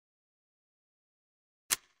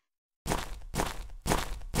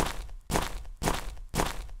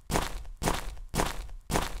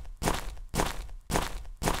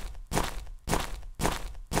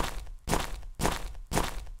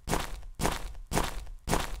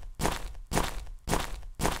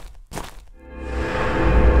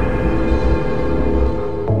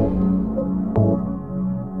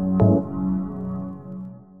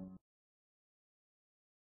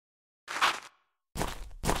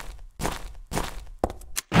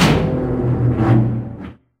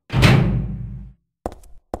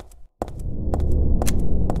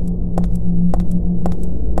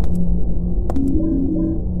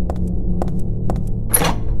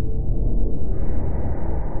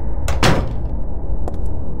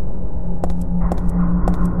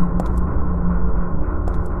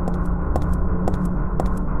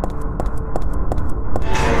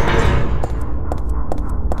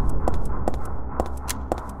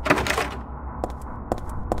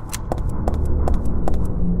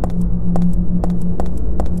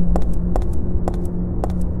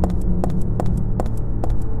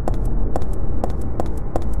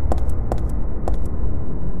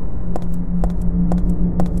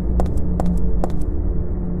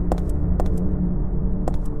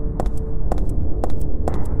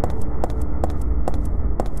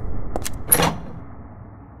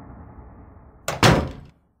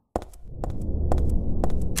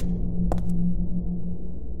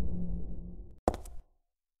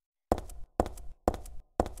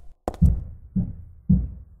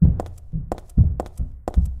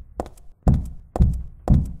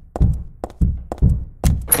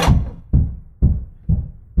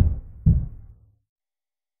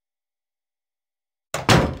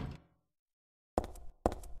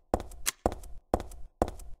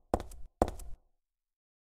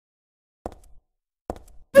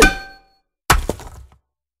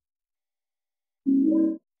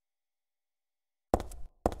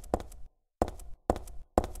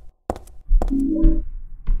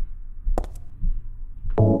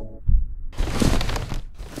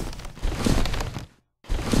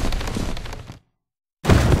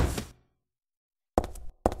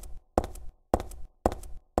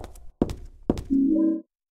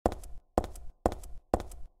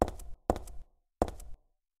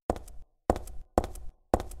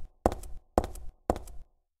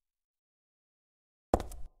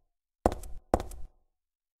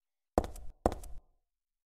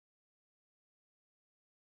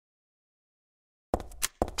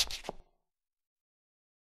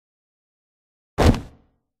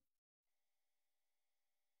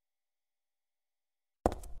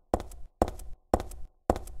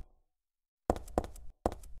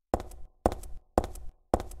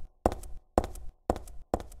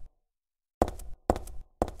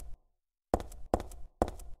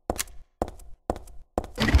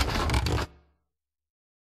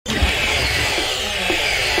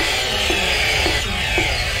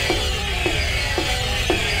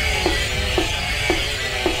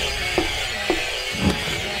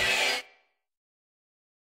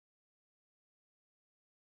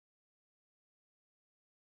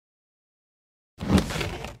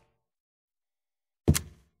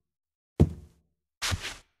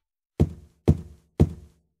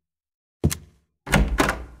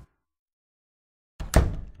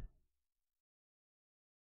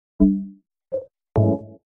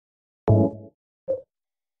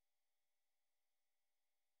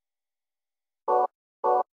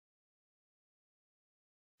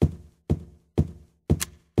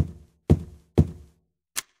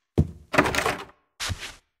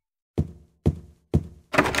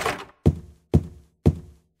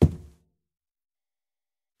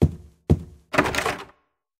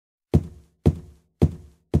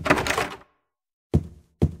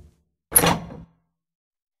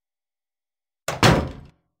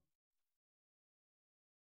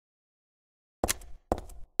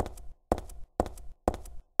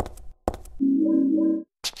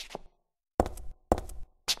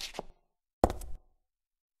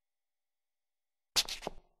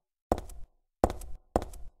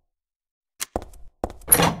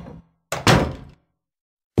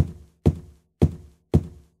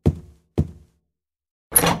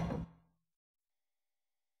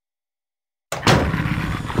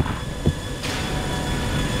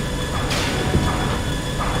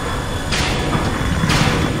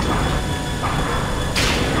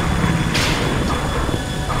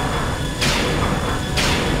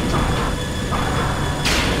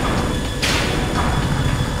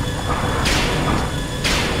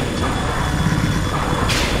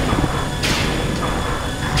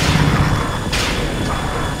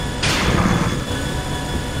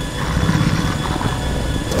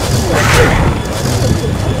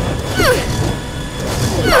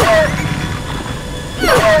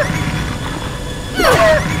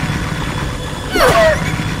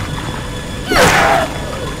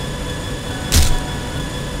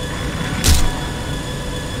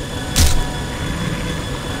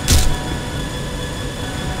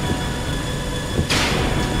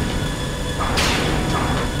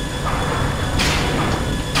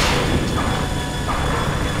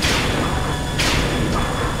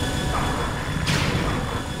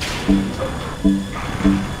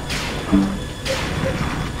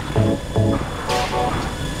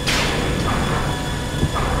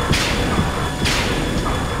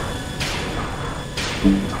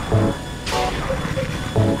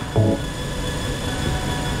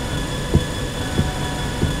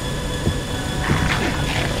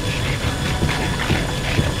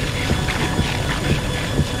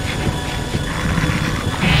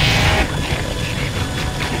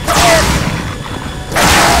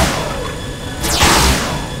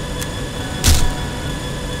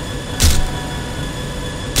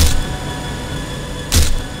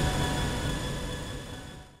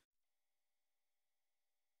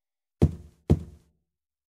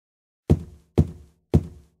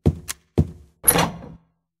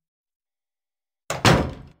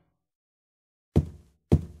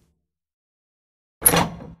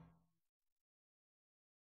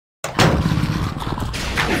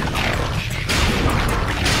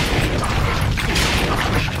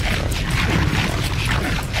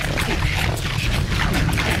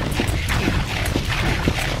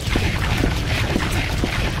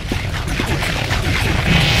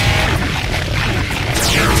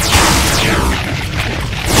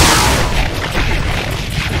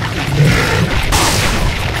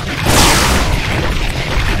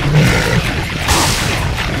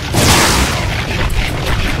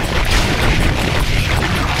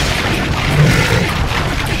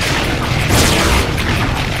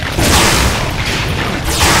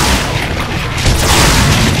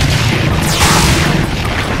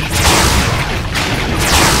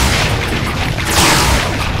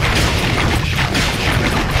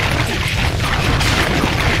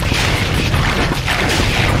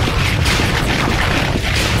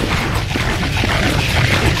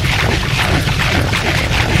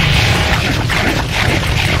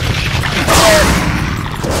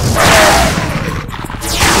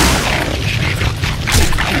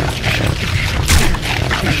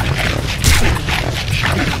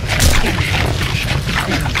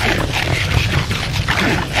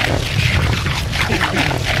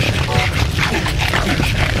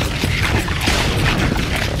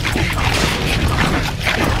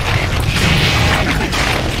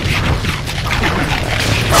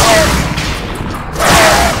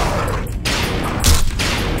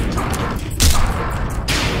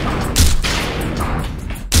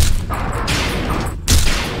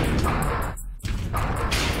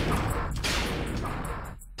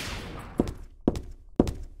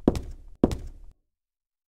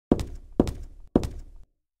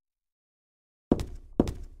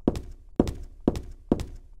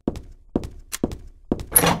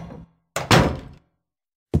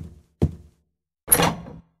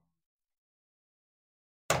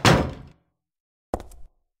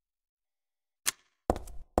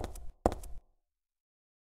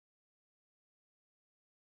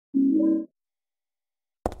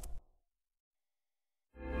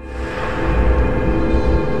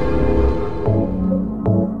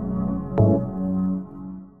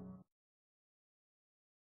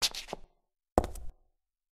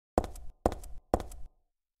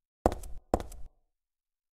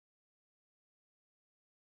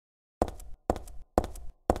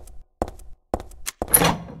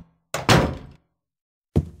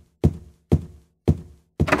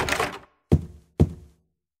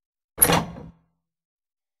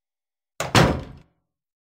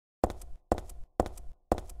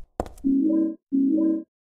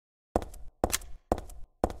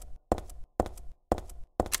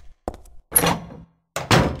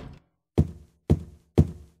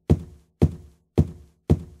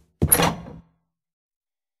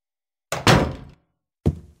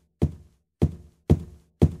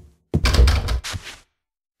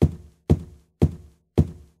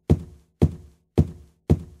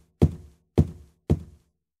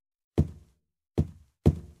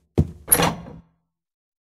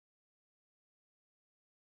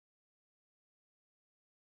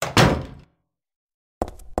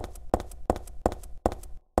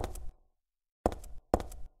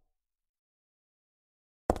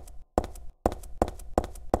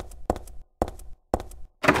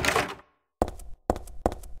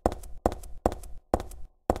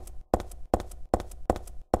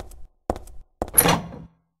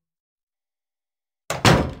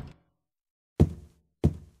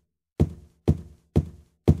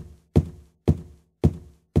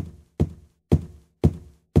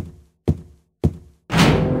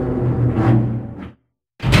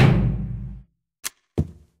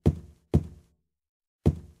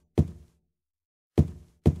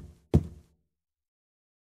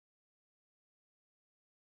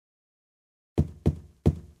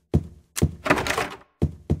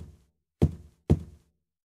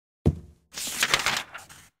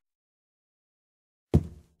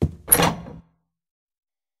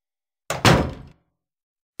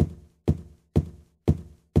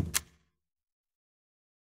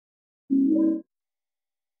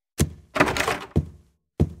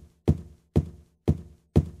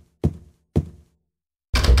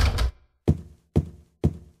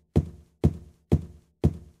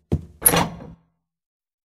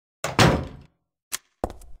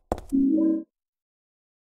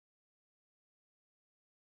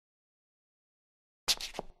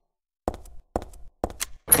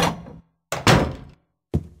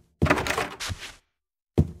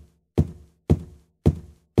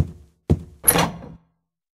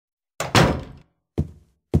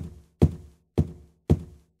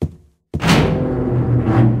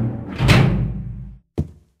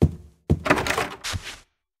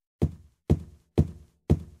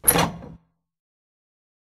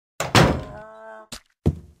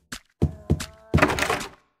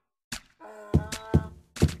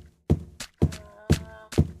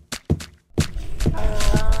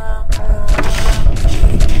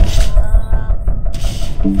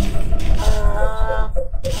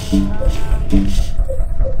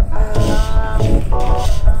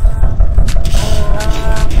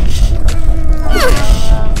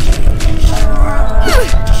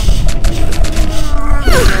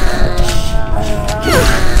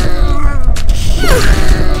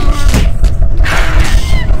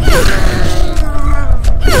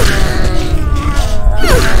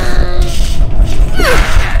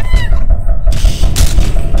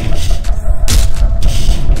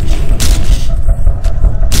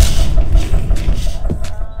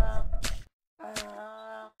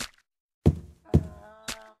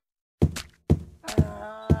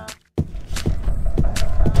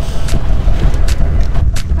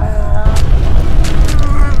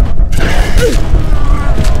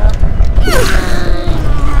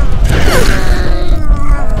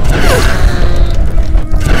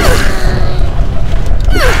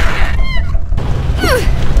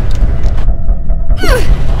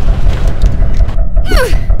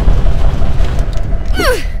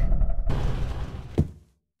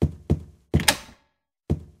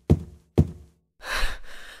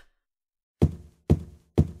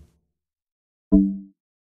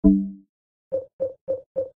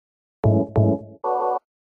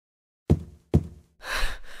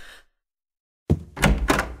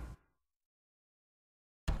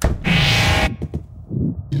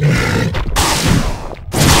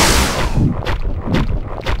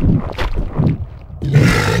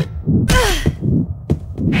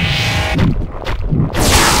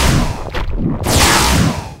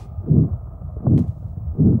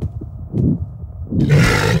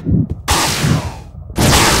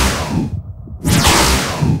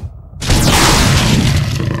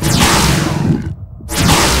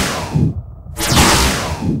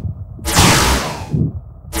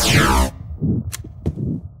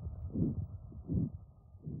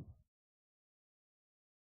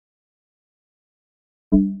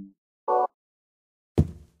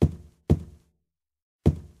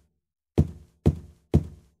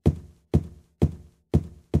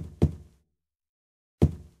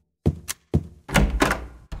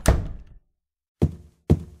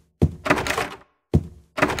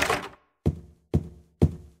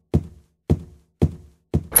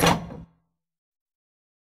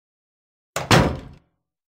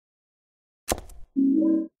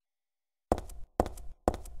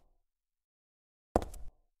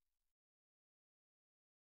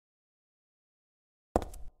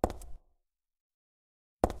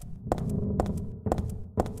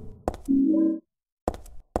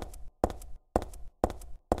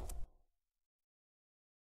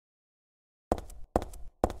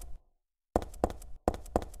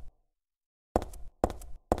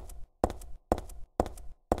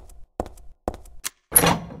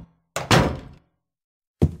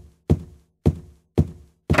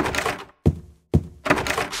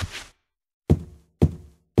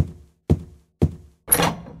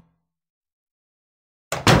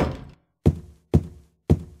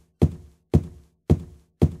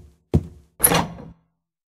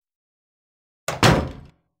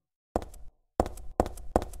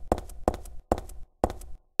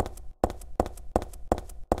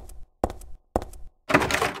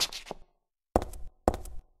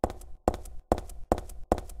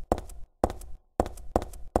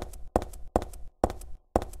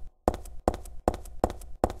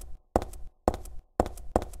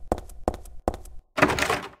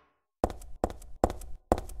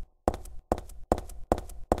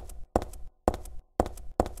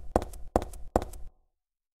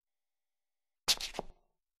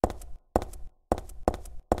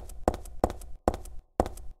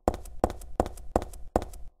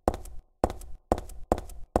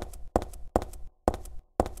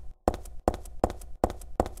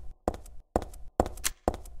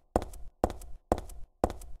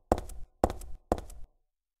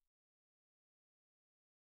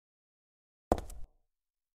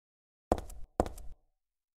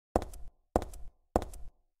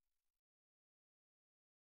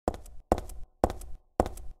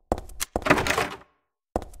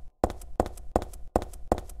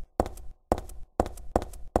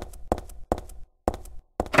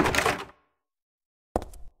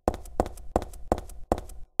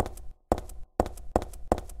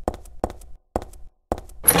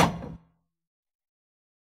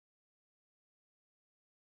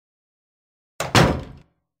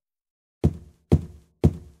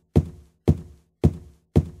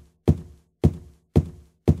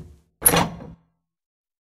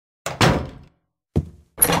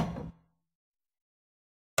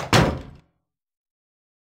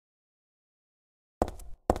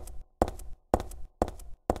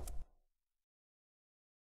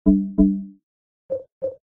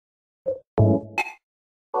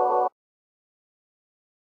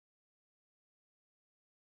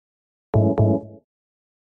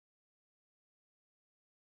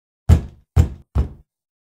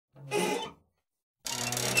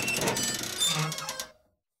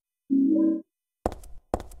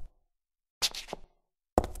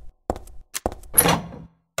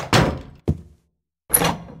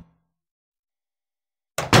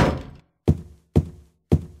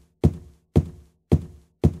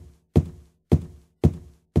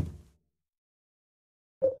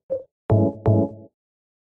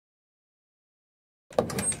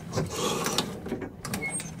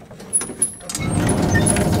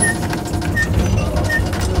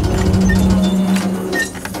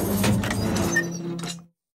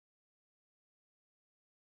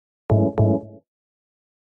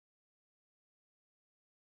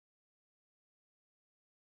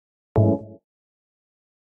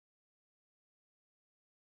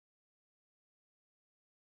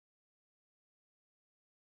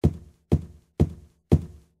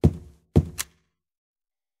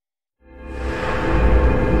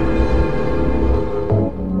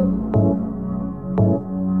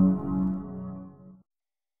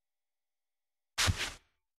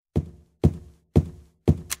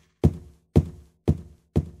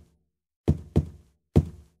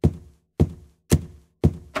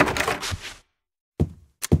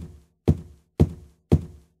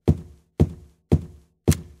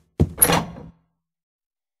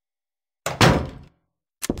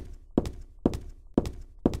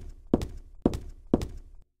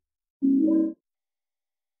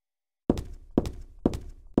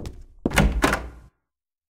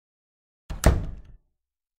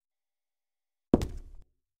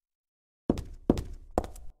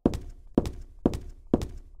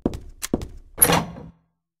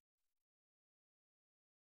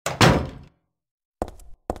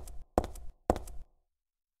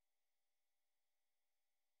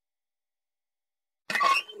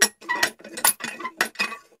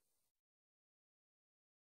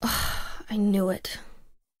I knew it.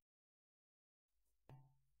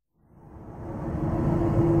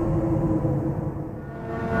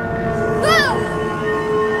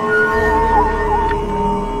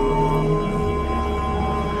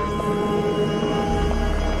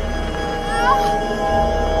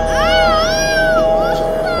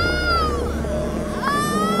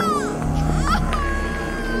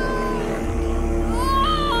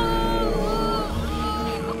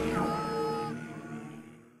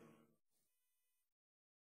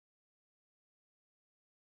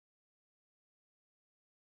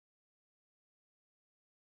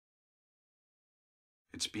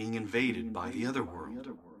 It's being invaded by the other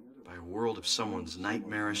world, by a world of someone's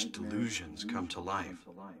nightmarish delusions come to life.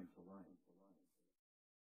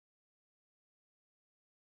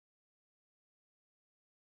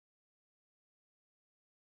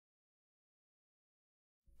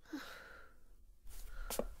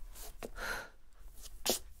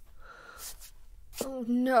 Oh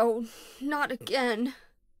no, not again.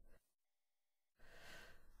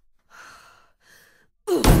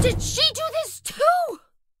 Did she do this too?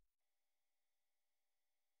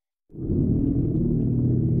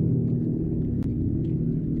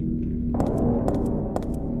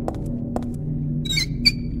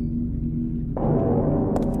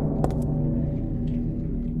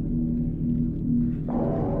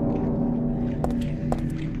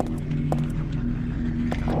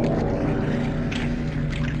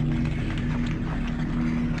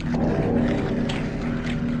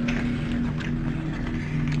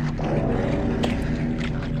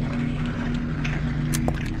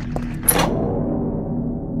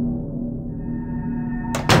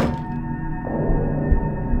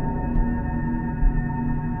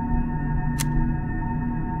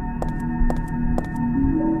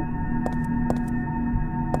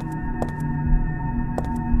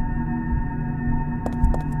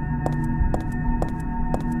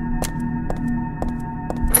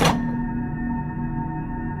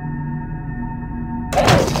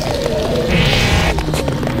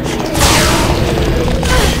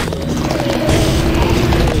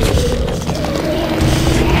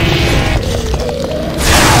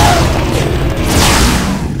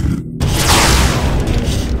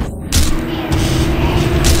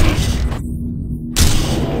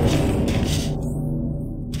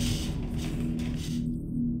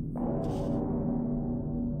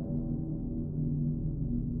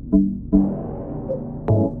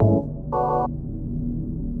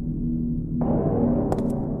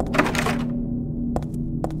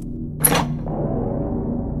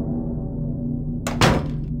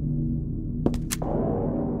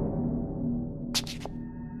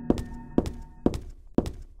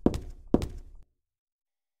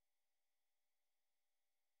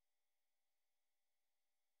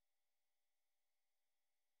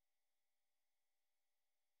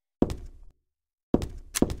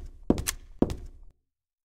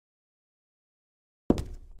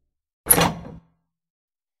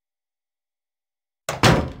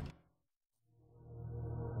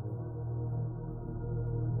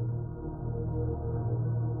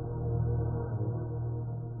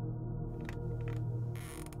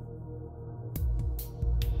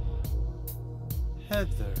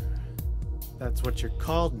 Heather. That's what you're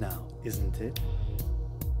called now, isn't it?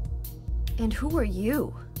 And who are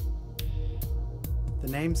you? The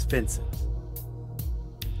name's Vincent.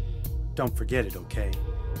 Don't forget it, okay?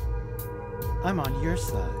 I'm on your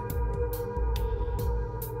side.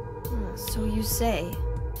 So you say.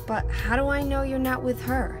 But how do I know you're not with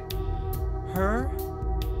her? Her?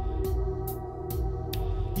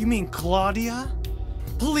 You mean Claudia?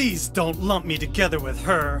 Please don't lump me together with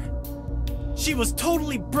her. She was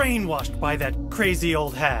totally brainwashed by that crazy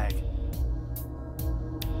old hag.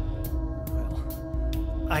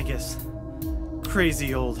 Well, I guess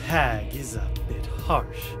crazy old hag is a bit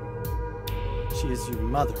harsh. She is your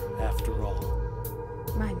mother, after all.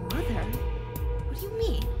 My mother? What do you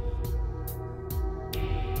mean?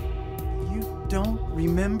 You don't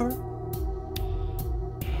remember?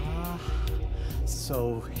 Ah,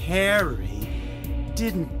 so Harry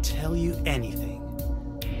didn't tell you anything.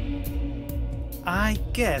 I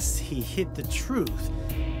guess he hid the truth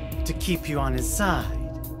to keep you on his side,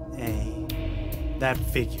 eh? That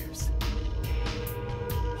figures.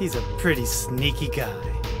 He's a pretty sneaky guy.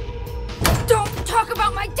 Don't talk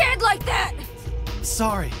about my dad like that!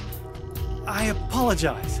 Sorry. I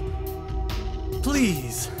apologize.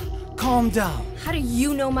 Please, calm down. How do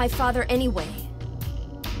you know my father anyway?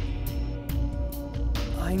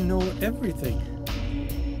 I know everything.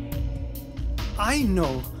 I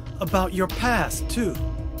know about your past, too.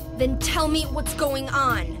 Then tell me what's going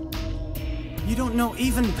on. You don't know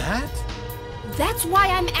even that? That's why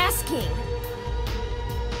I'm asking.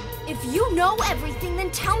 If you know everything, then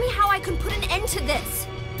tell me how I can put an end to this.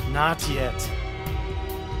 Not yet.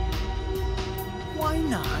 Why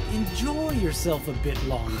not enjoy yourself a bit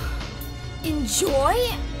longer? Enjoy?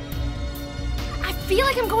 I feel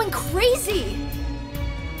like I'm going crazy.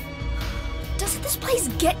 Doesn't this place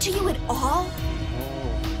get to you at all?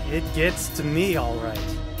 Oh, it gets to me all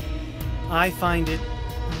right. I find it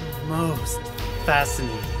most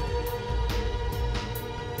fascinating.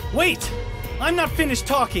 Wait! I'm not finished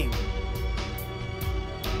talking!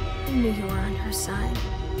 I knew you were on her side.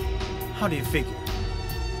 How do you figure?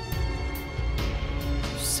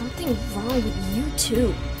 There's something wrong with you,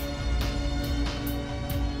 too.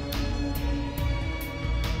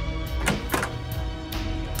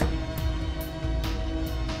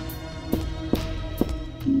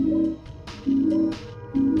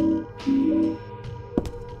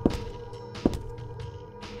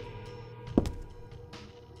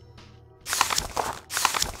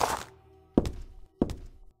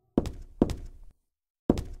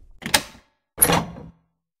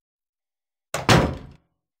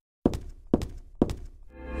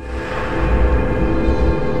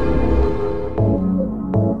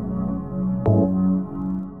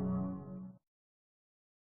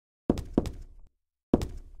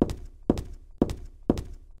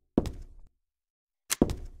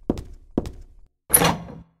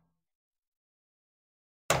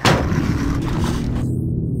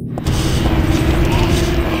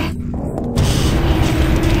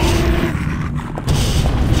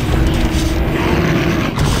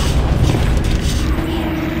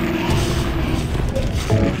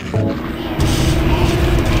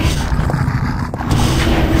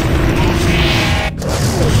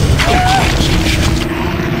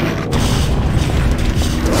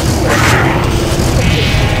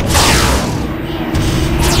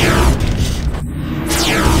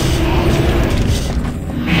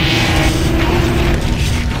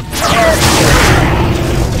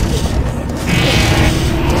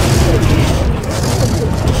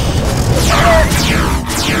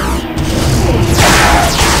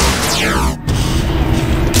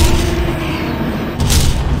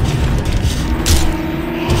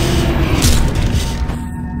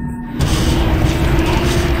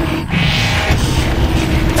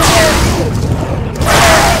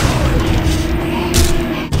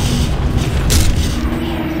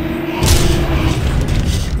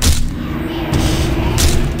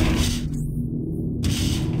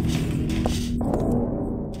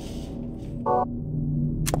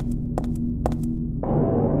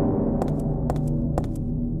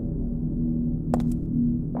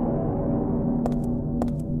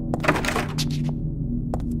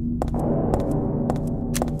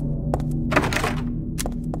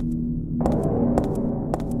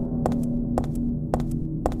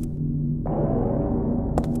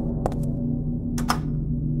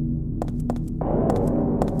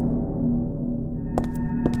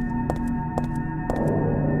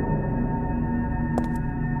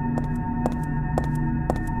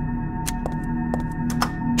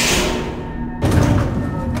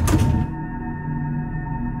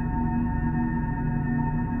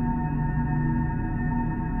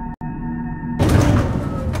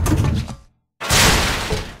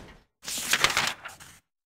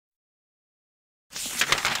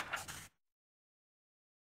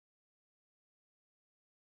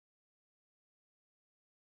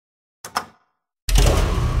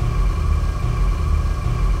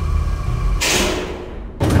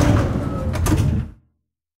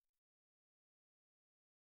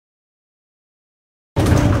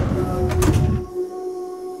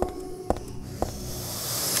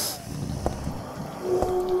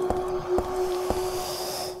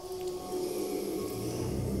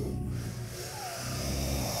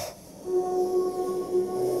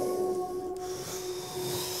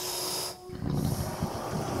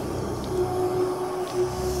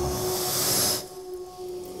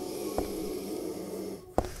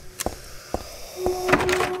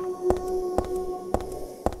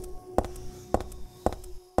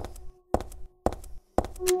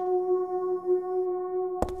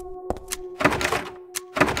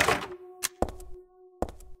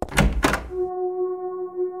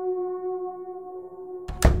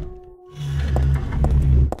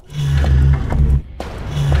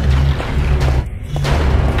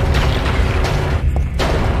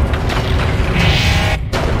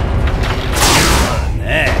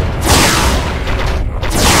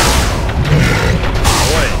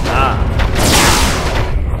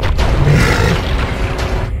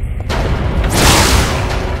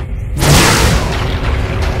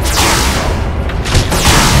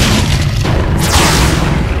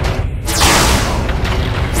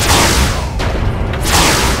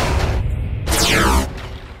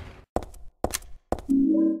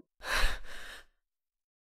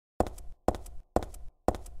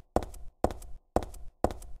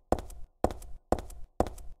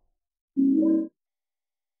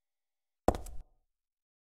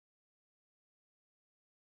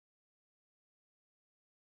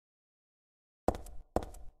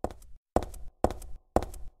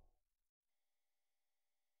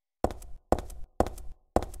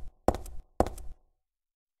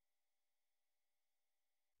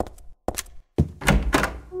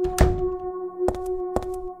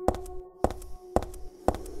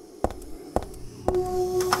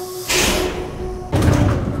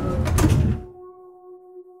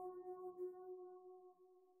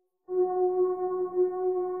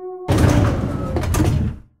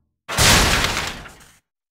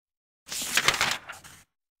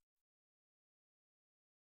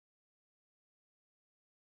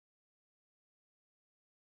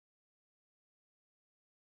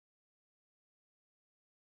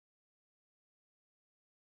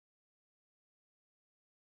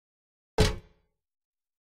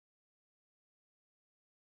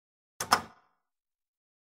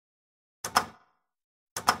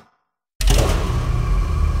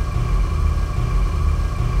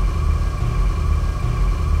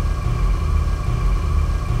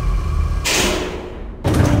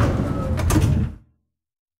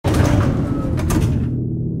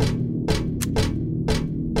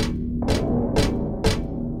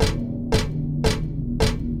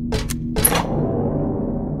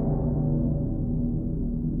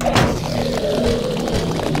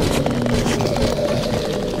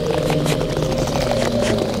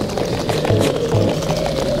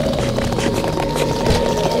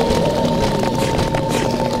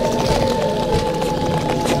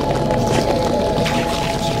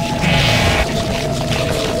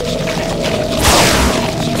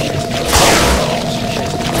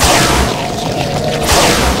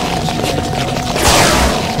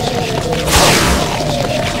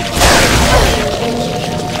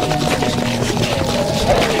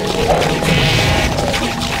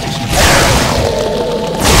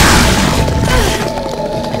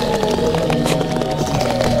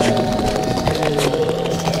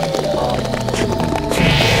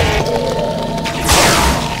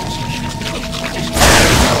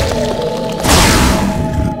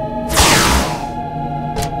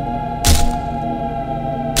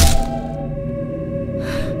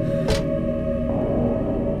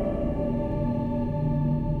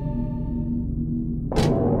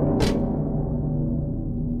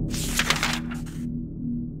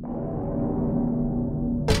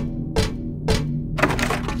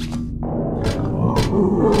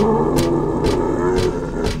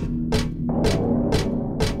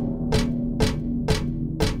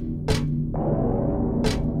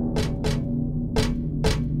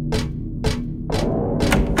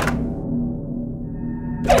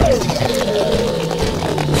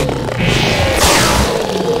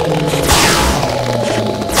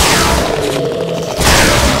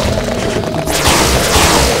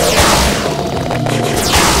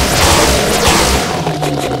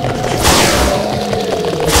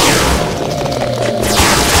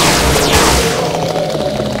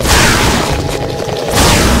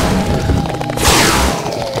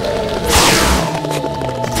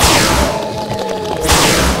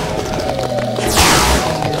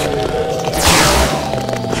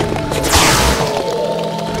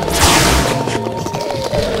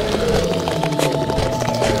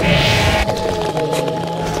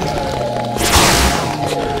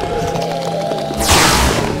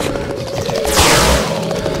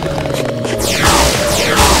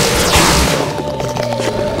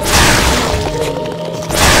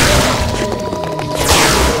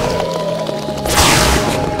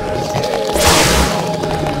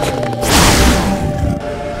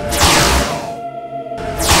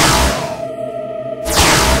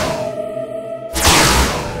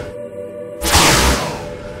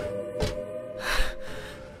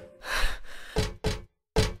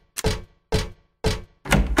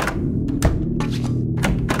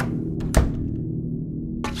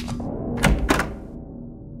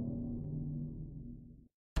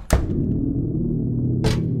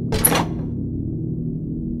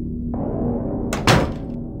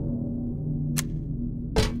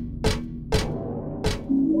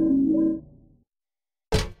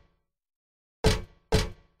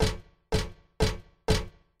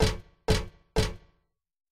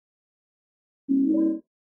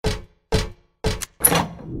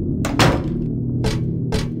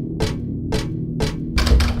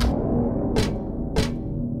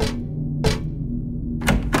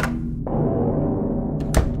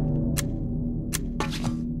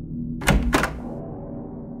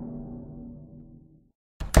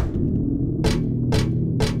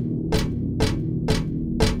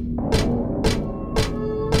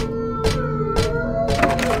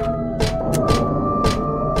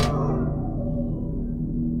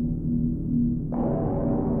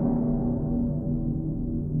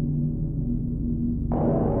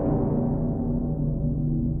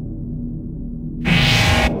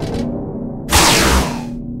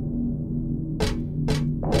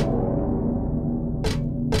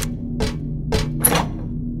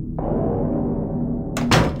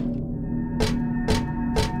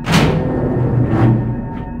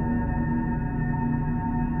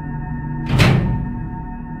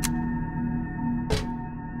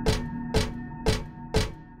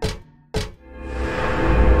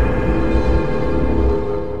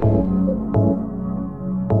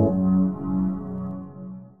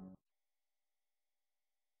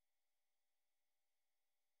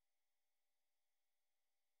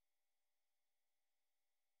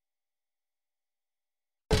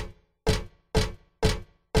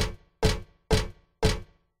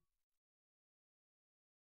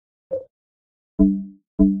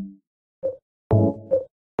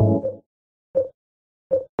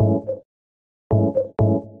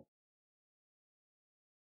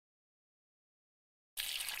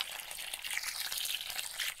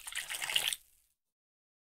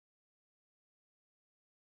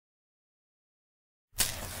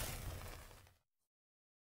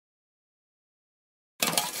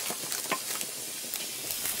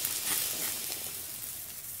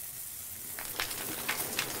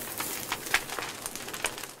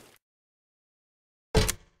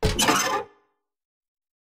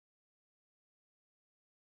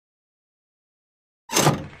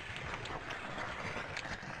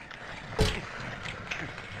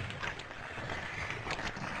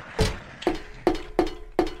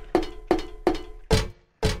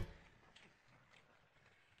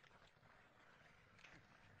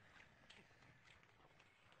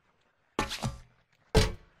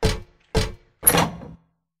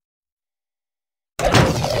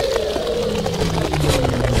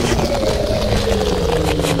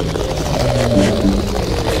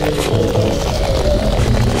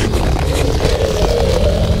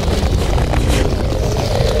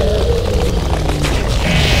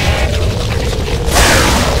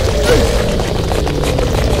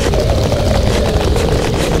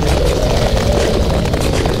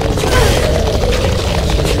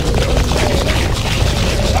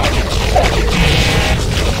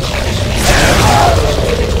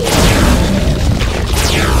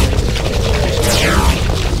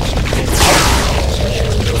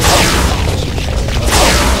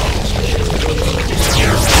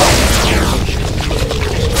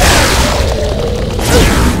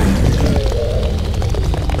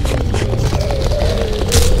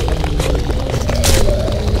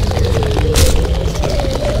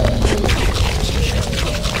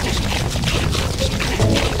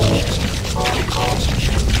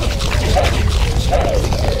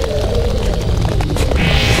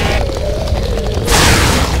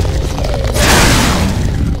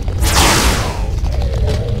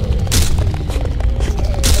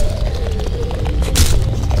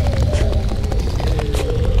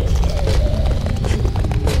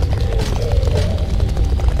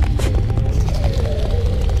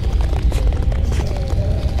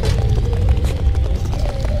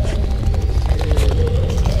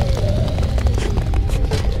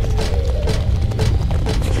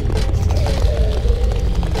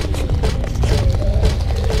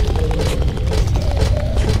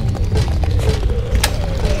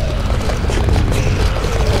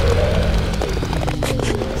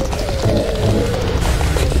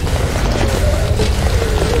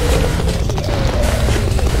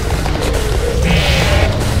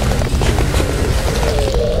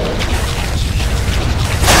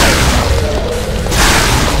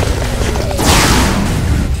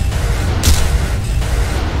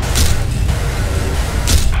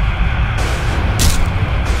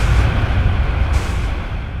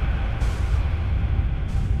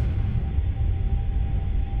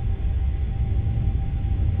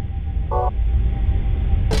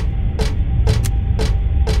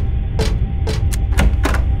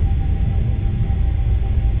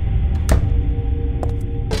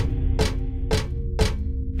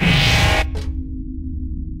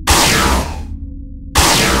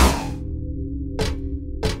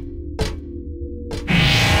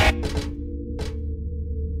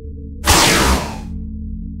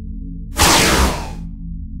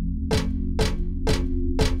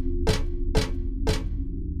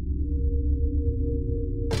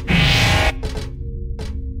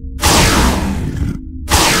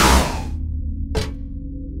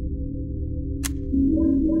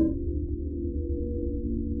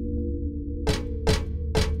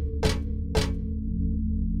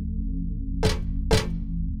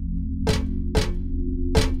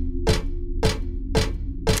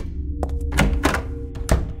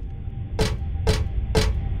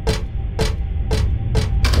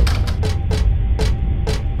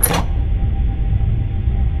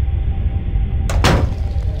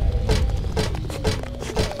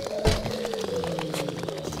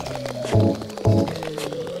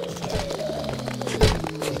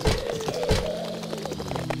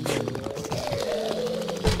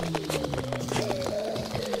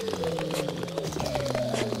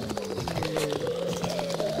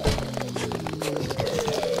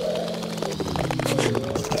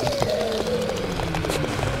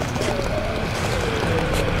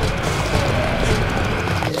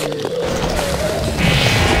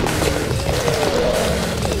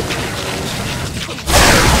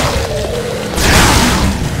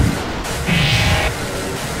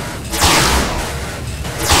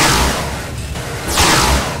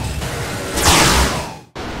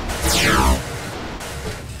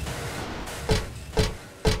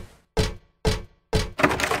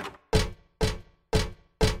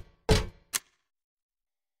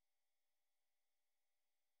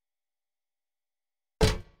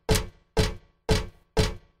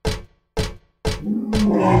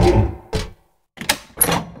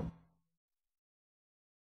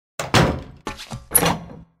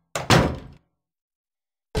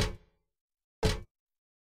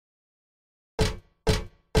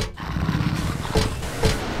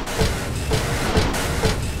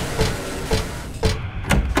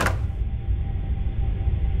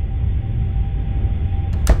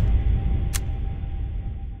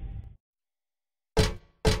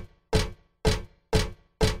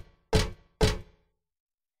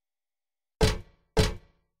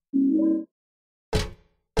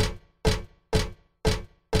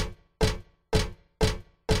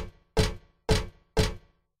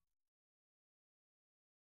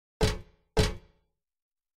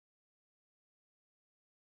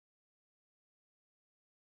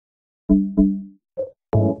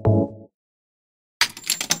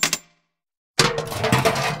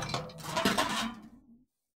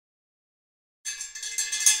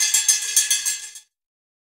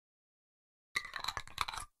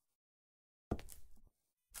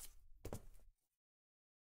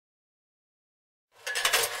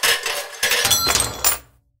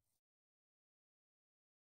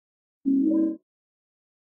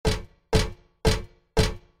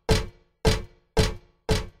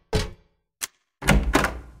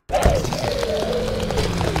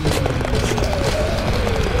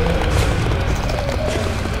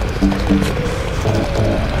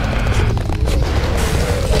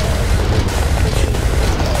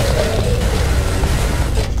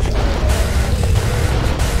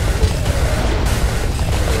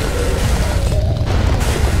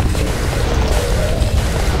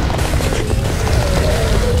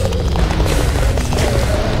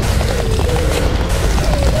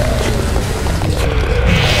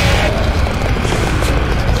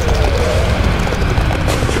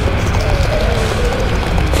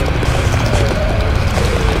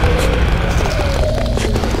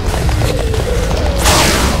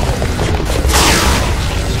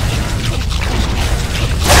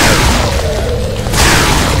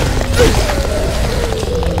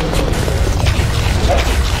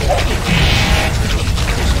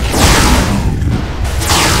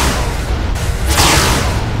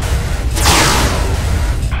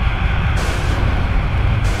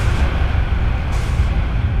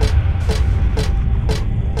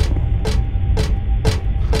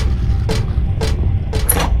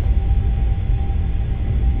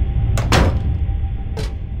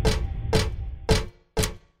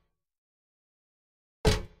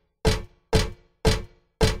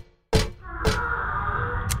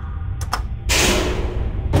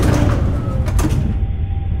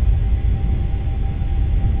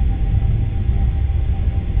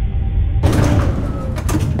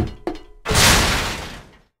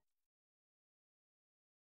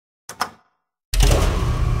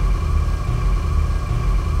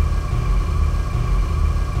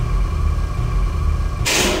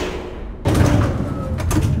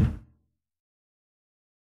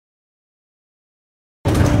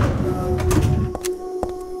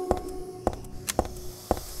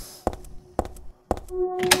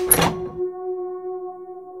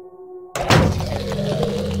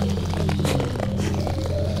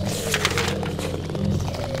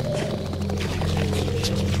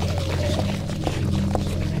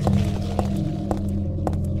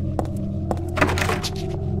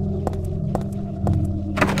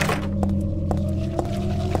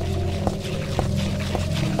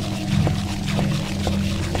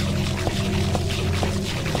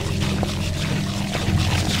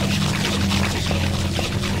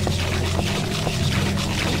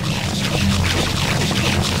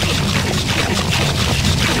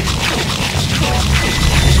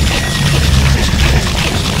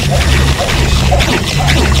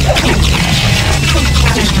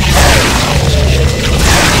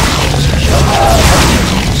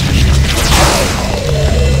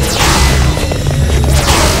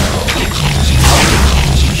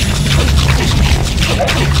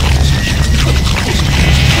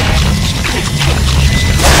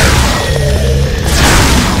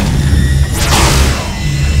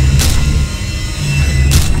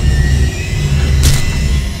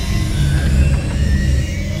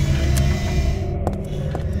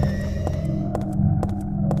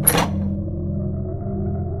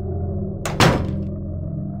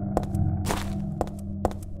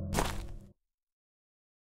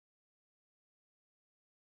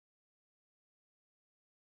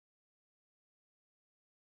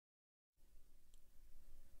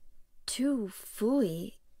 Tu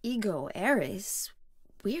fui ego eris.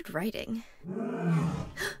 Weird writing.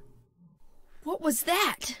 What was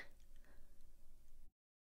that?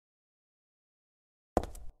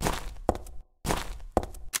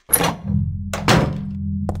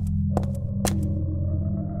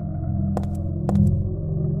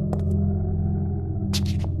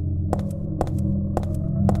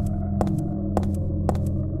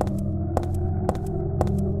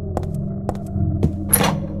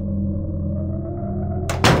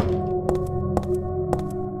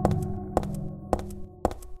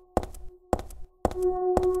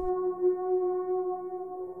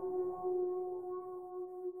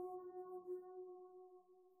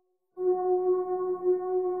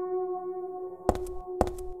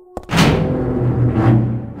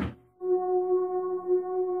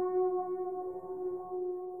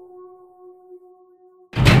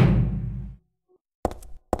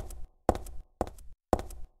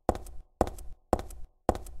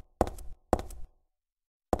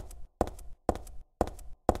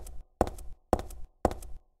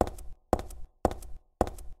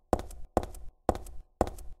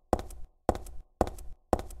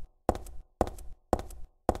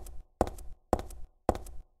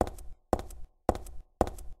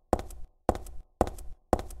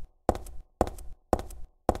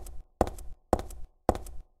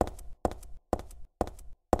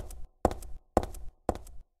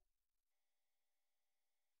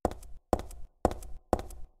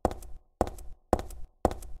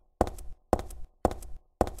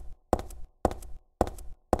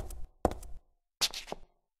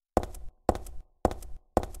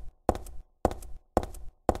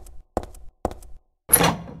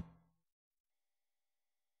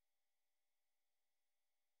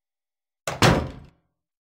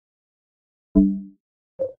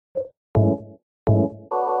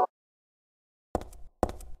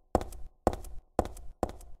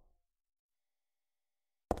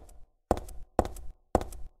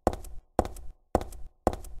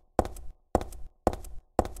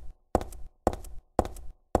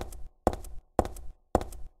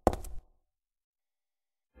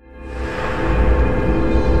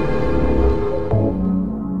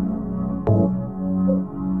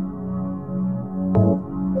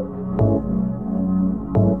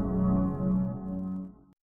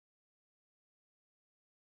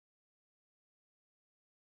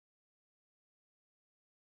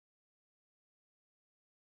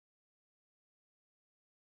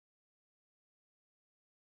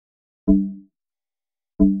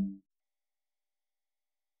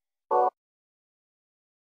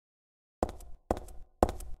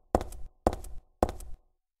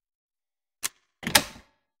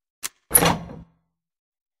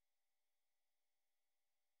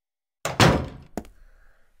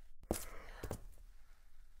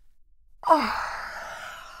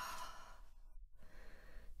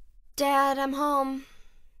 Dad, I'm home.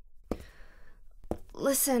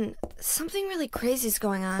 Listen, something really crazy's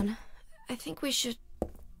going on. I think we should...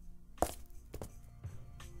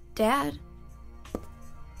 Dad?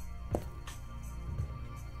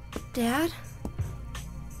 Dad?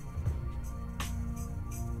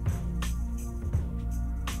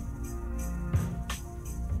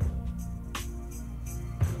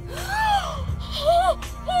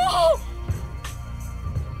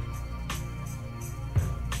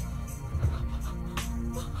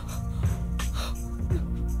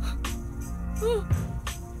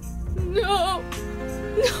 No!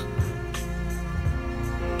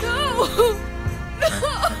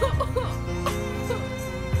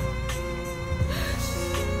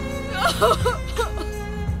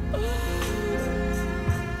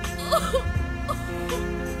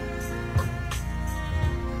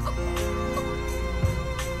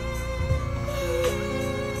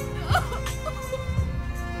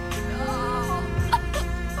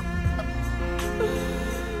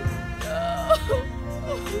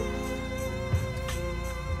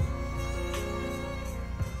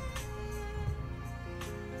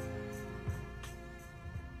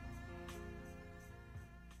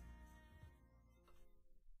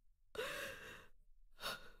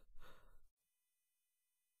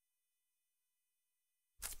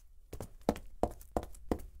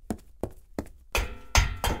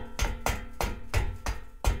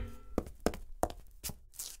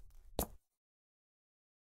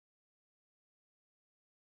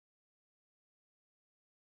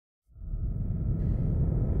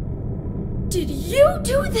 Did you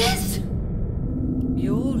do this?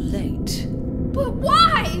 You're late. But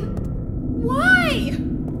why? Why?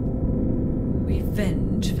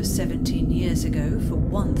 Revenge for 17 years ago, for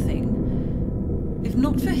one thing. If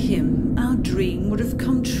not for him, our dream would have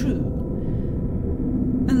come true.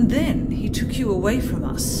 And then he took you away from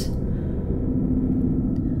us.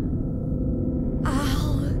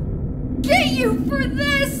 I'll get you for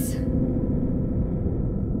this!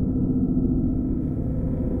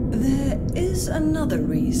 There is another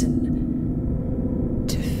reason.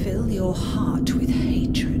 To fill your your heart with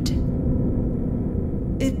hatred.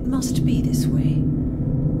 It must be this way.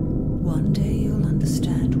 One day you'll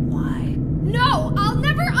understand why. No, I'll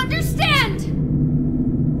never understand!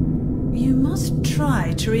 You must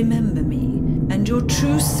try to remember me, and your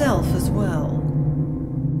true self as well.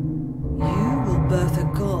 You will birth a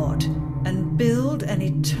god and build an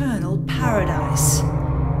eternal paradise.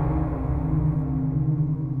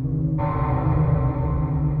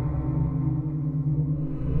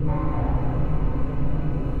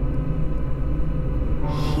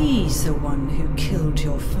 He's the one who killed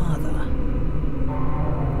your father.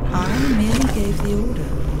 I merely gave the order.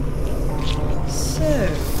 So,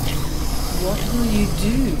 what will you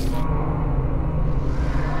do?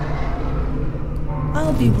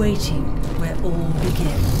 I'll be waiting where all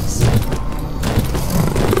begins.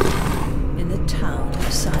 In the town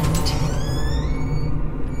of Silent Hill.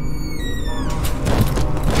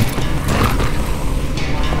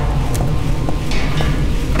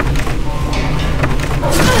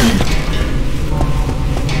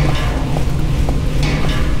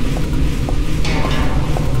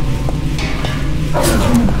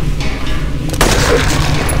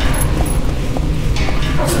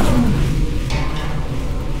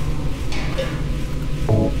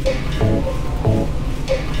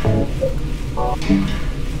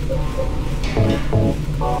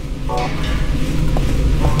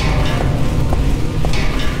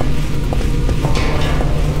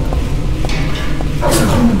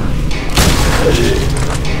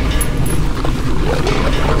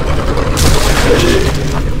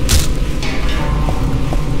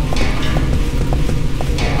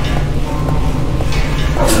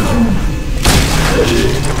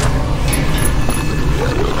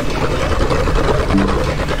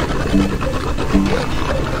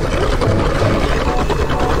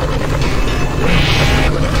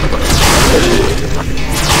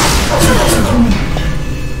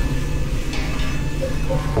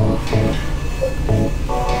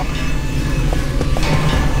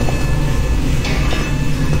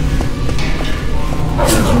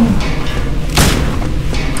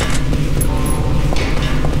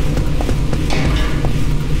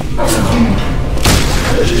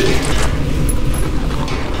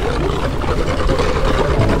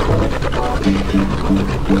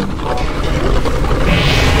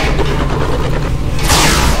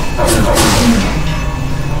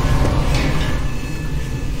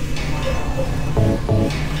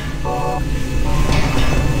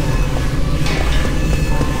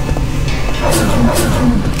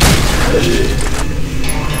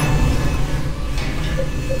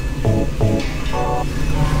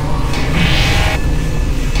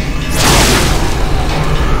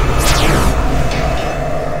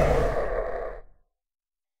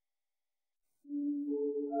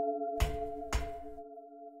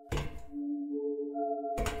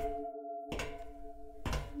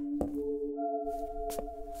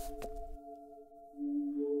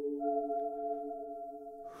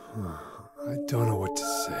 I don't know what to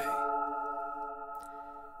say.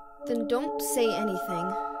 Then don't say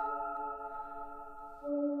anything.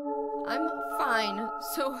 I'm fine,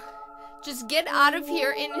 so just get out of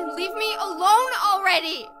here and leave me alone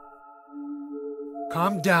already!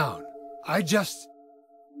 Calm down. Calm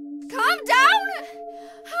down?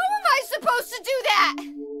 How am I supposed to do that?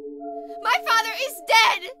 My father is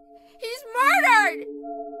dead! He's murdered!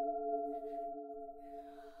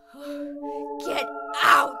 Get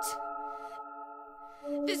out!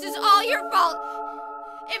 This is all your fault!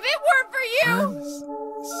 If it weren't for you... I'm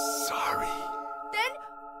sorry. Then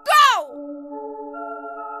go!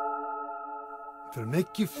 If it'll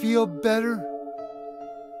make you feel better,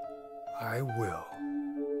 I will.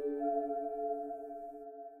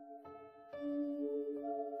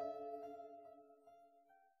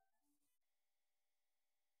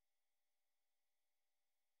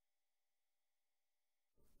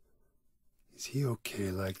 Is he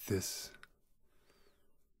okay like this?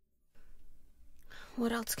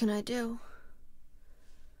 What else can I do?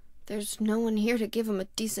 There's no one here to give him a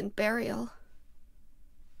decent burial.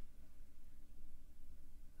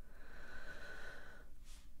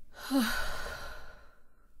 I'm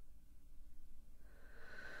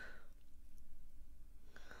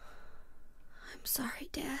sorry,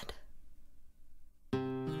 Dad.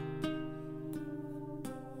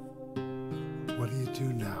 What do you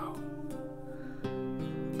do now?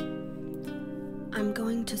 I'm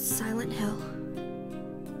going to Silent Hill.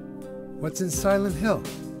 What's in Silent Hill?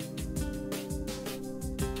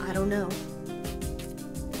 I don't know.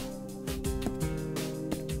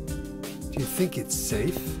 Do you think it's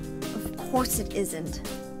safe? Of course it isn't.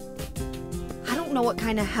 I don't don't know what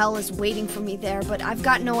kind of hell is waiting for me there, but I've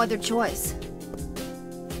got no other choice.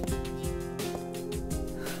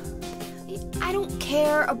 I don't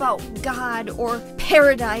care about God or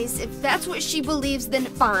paradise. If that's what she believes, then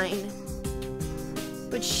fine.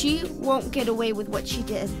 But she won't get away with what she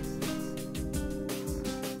did.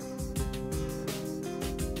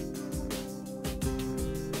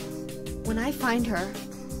 When I find her,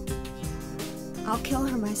 I'll kill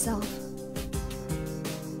her myself.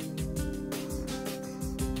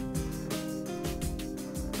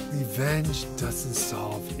 Revenge doesn't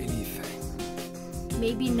solve anything.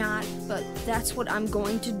 Maybe not, but that's what I'm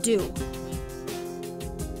going to do.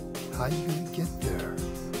 How are you gonna get there?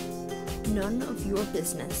 None of your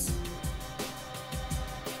business.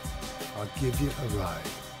 I'll give you a ride.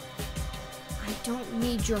 I don't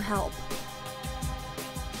need your help.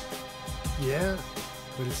 Yeah,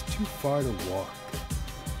 but it's too far to walk.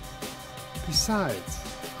 Besides,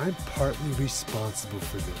 I'm partly responsible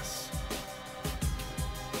for this.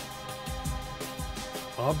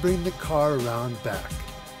 I'll bring the car around back.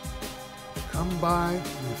 Come by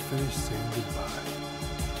and we'll finish saying goodbye.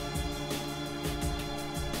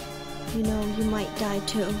 You know, you might die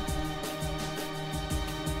too.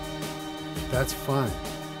 That's fine.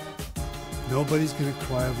 Nobody's gonna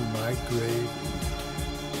cry over my grave.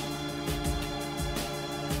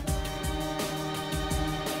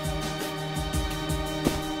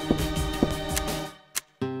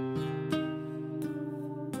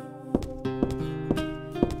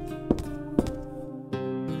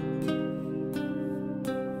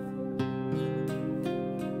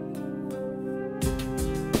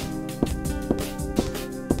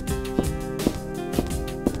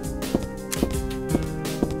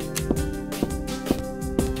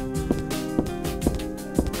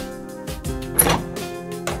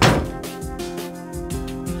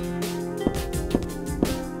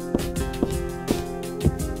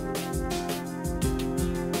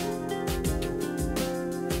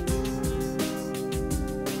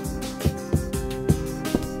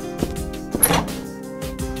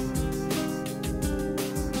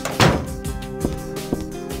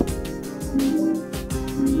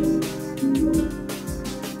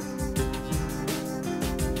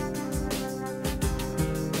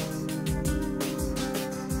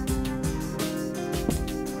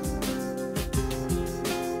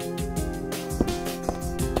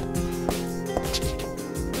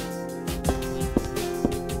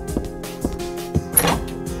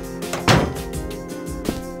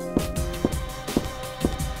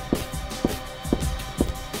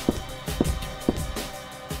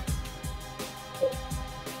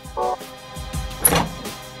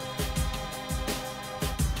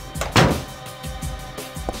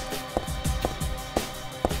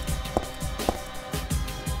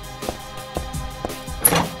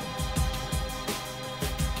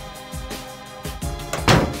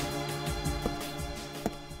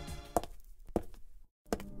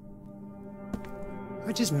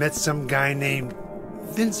 I just met some guy named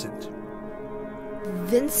Vincent.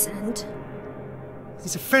 Vincent?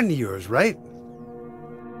 He's a friend of yours, right?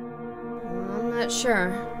 I'm not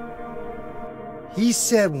sure. He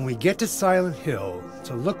said when we get to Silent Hill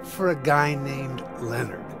to look for a guy named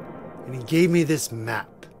Leonard. And he gave me this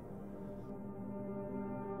map.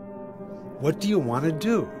 What do you want to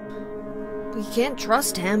do? We can't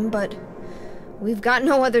trust him, but we've got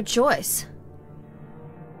no other choice.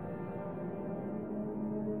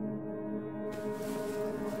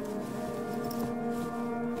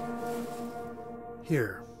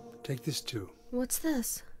 Here, take this too. What's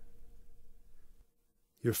this?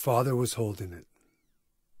 Your father was holding it.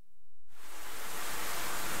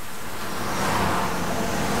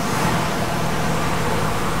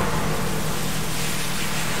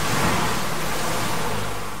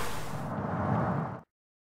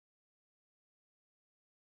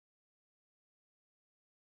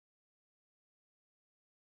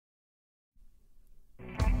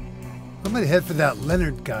 I'm gonna head for that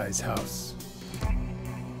Leonard guy's house.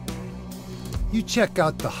 You check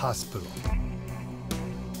out the hospital.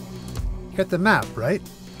 You got the map, right?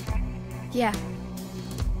 Yeah.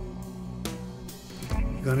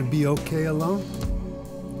 You gonna be okay alone?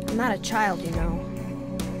 I'm not a child, you know.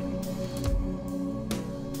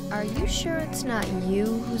 Are you sure it's not you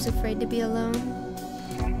who's afraid to be alone?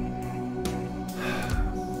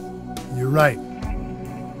 You're right.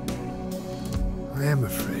 I am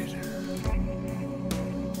afraid.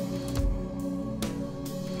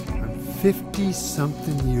 I'm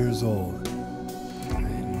 50-something years old. I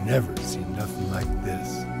ain't never seen nothing like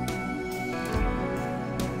this.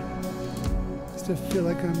 I still feel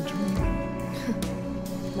like I'm dreaming.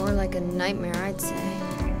 More like a nightmare, I'd say.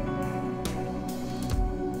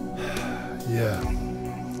 Yeah.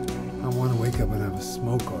 I want to wake up and have a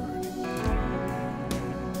smoke already.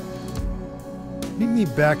 Meet me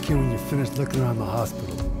back here when you're finished looking around the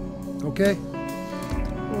hospital. Okay?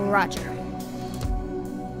 Roger.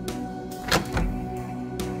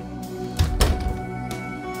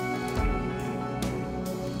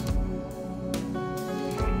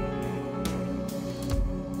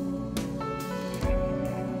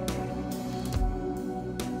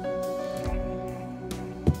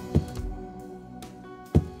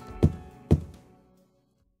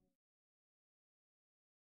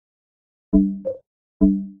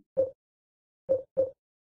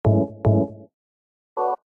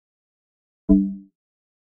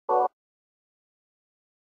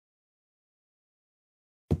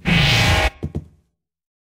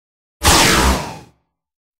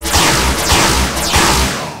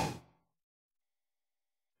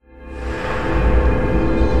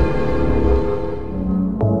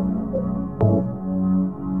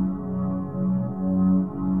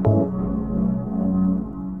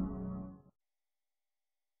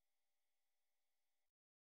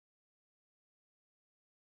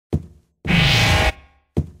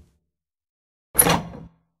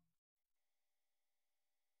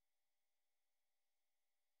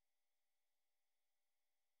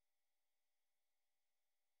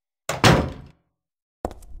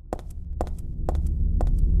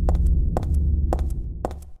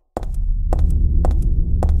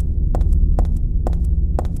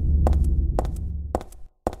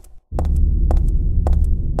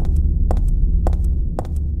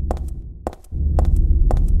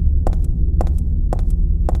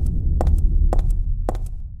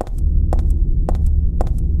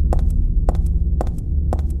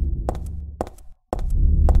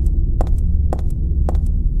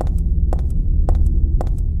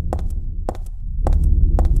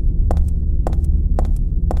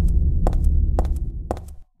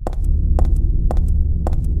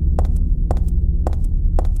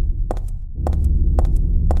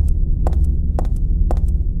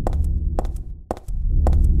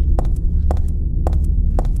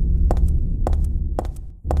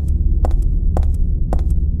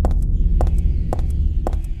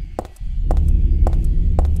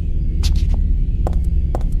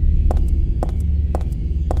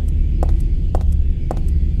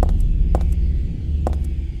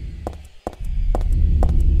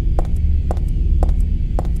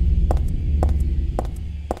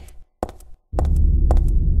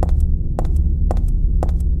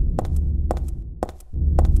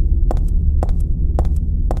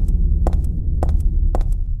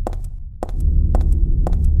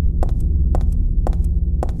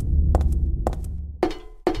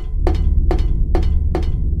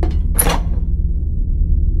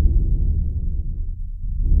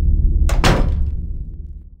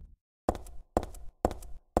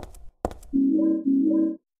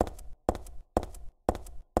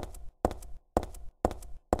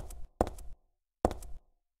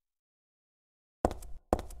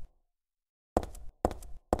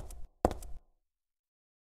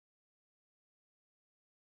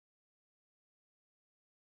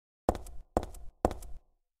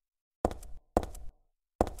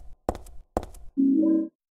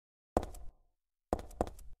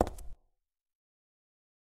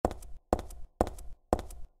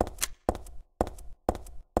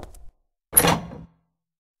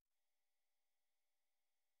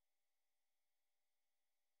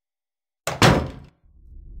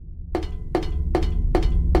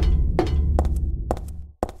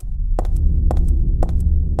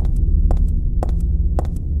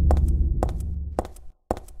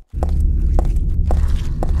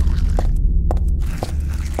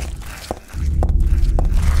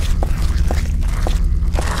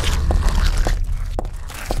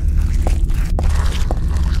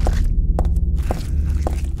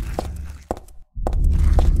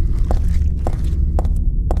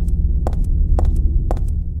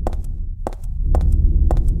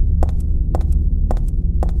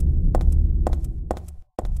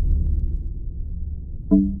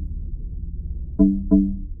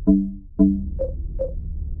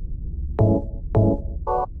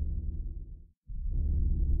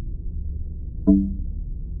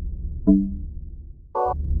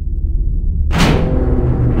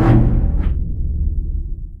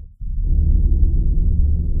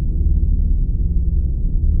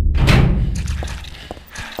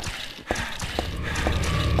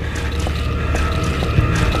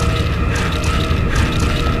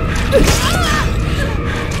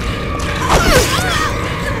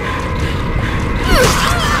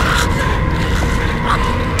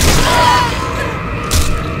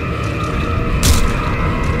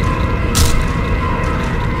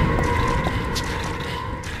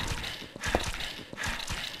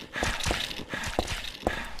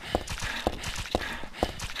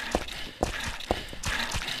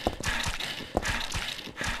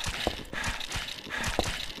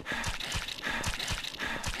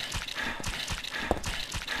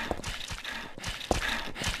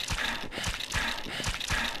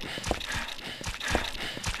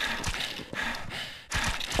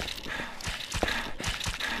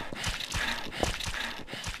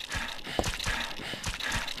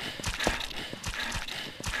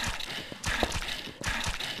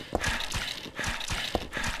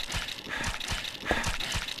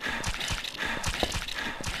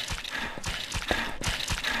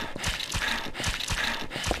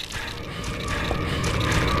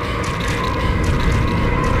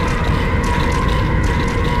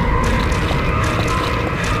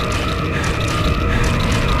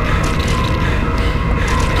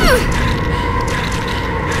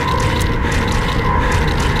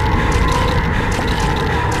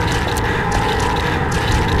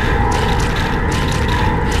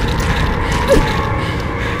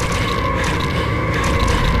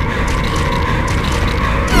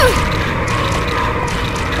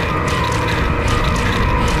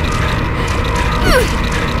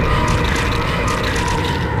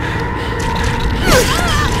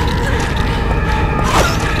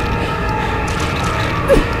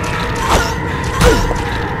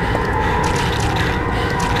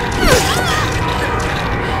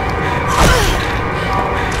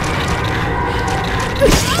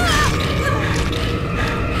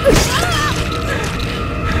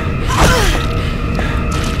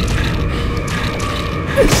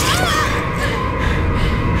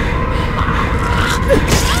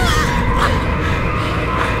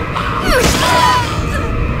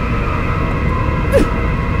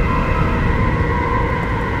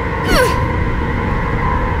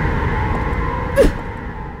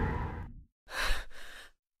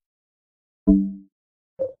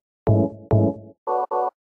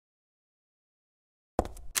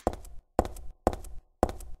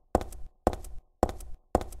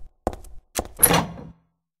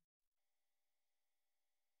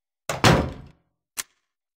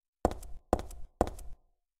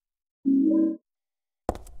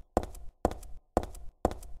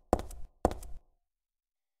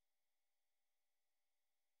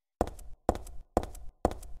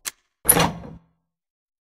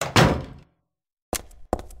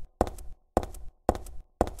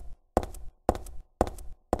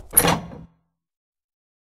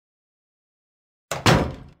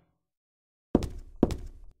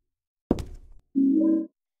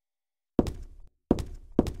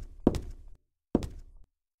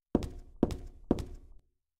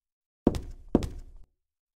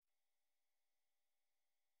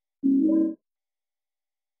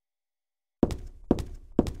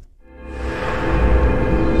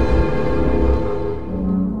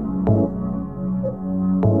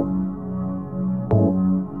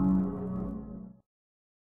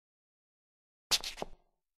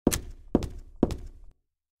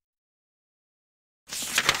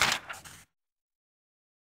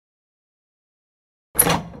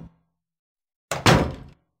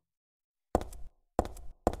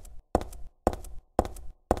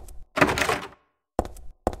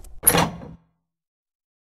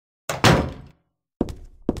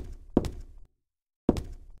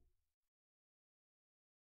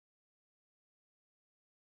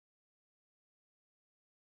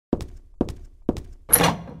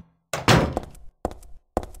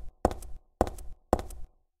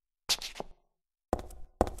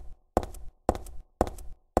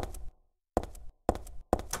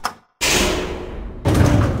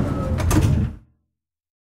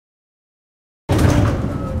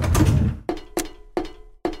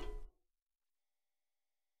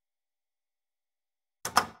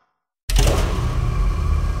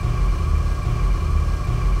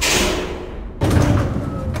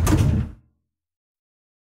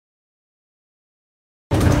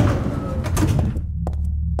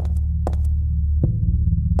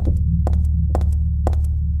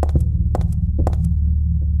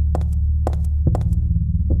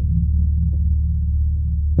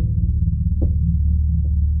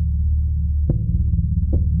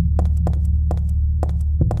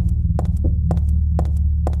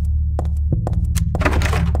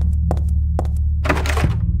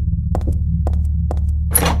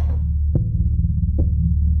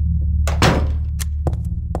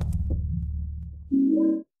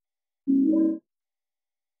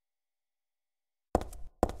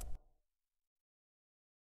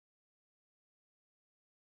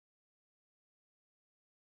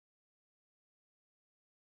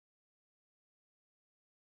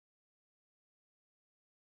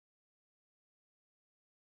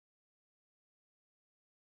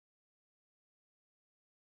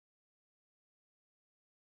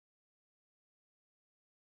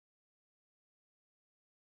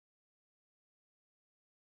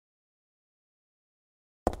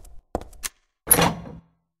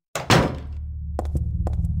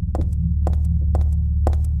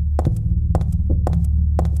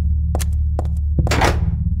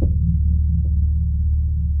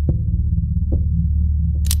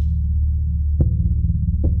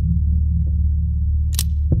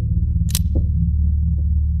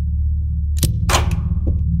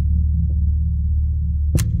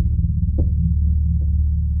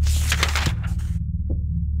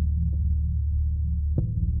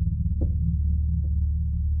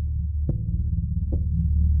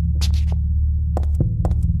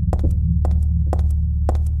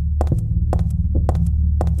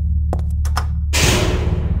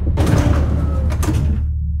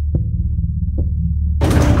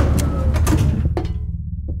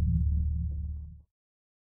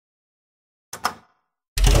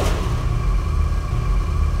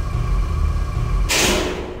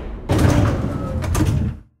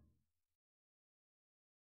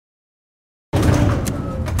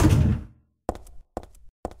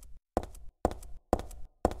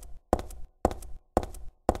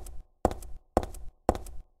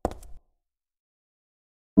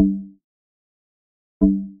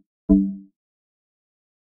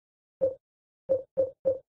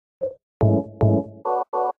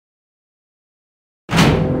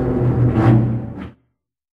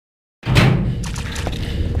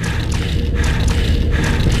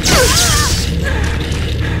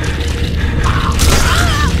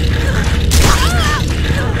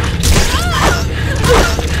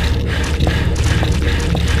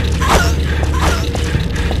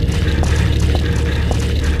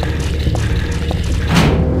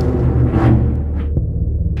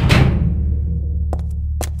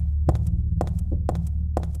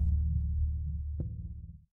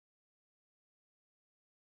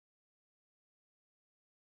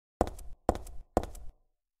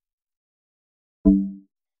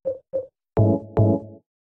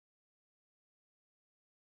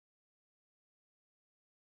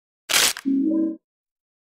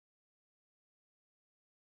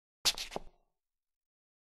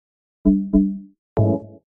 you.